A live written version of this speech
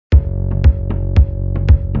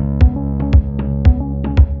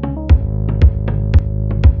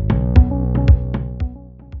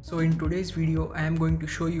in today's video I am going to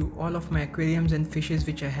show you all of my aquariums and fishes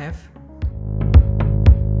which I have.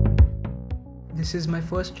 This is my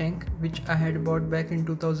first tank which I had bought back in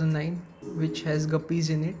 2009, which has guppies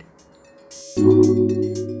in it.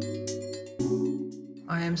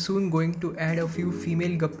 I am soon going to add a few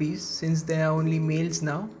female guppies since there are only males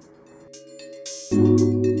now.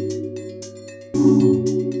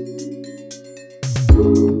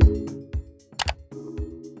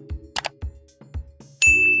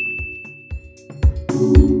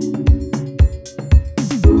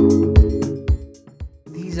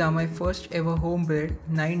 These are my first ever home bred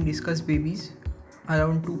 9 Discus babies,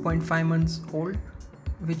 around 2.5 months old,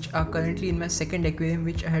 which are currently in my second aquarium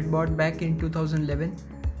which I had bought back in 2011.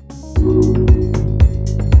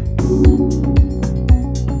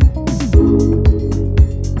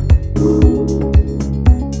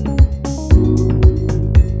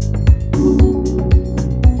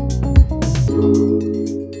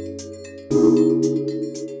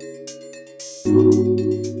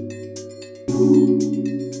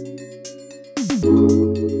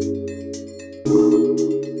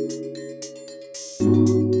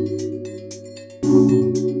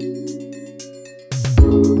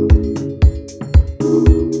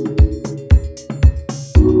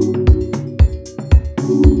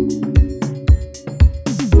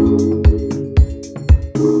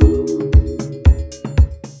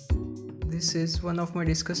 This is one of my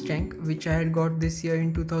Discus tank which I had got this year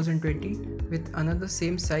in 2020 with another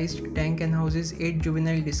same sized tank and houses 8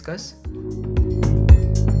 juvenile Discus.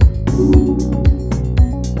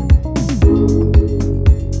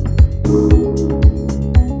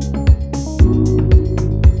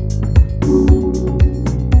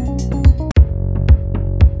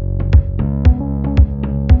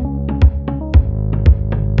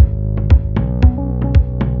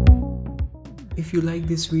 If you like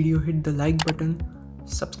this video, hit the like button,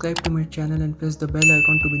 subscribe to my channel and press the bell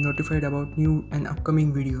icon to be notified about new and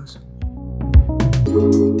upcoming videos.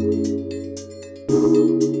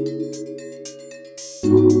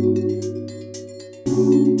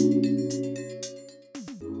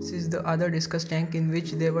 This is the other Discus tank in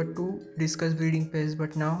which there were 2 Discus breeding pairs,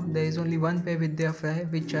 but now there is only one pair with their fry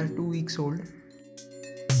which are 2 weeks old.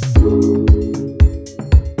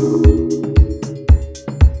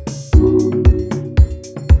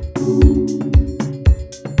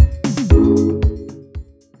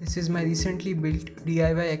 This is my recently built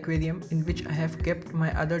DIY aquarium in which I have kept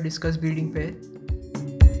my other Discus breeding pair.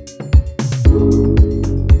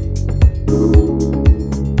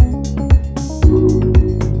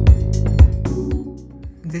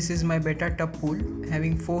 This is my Betta tub pool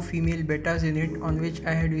having 4 female bettas in it, on which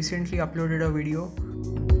I had recently uploaded a video.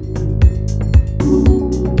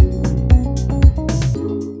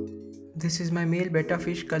 This is my male betta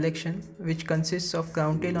fish collection which consists of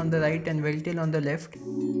crowntail on the right and welltail on the left.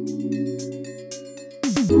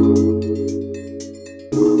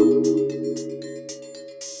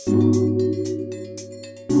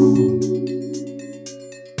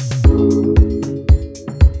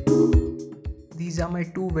 These are my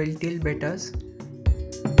 2 welltail bettas.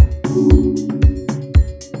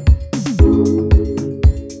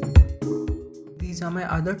 These are my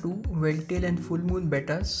other 2 welltail and full moon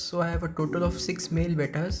bettas, so I have a total of 6 male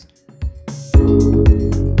bettas.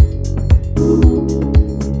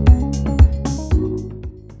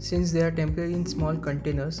 Since they are temporary in small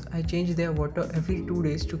containers, I change their water every 2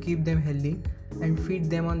 days to keep them healthy and feed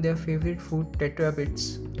them on their favorite food, Tetra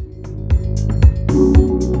bits.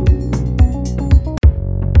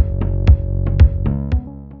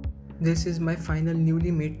 This is my final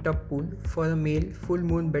newly made tub pool for a male full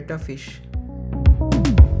moon betta fish.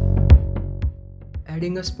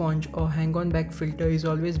 Adding a sponge or hang-on back filter is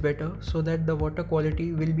always better so that the water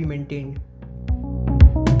quality will be maintained.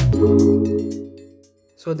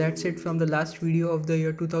 So that's it from the last video of the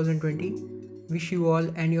year 2020. Wish you all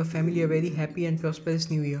and your family a very happy and prosperous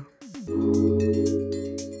new year.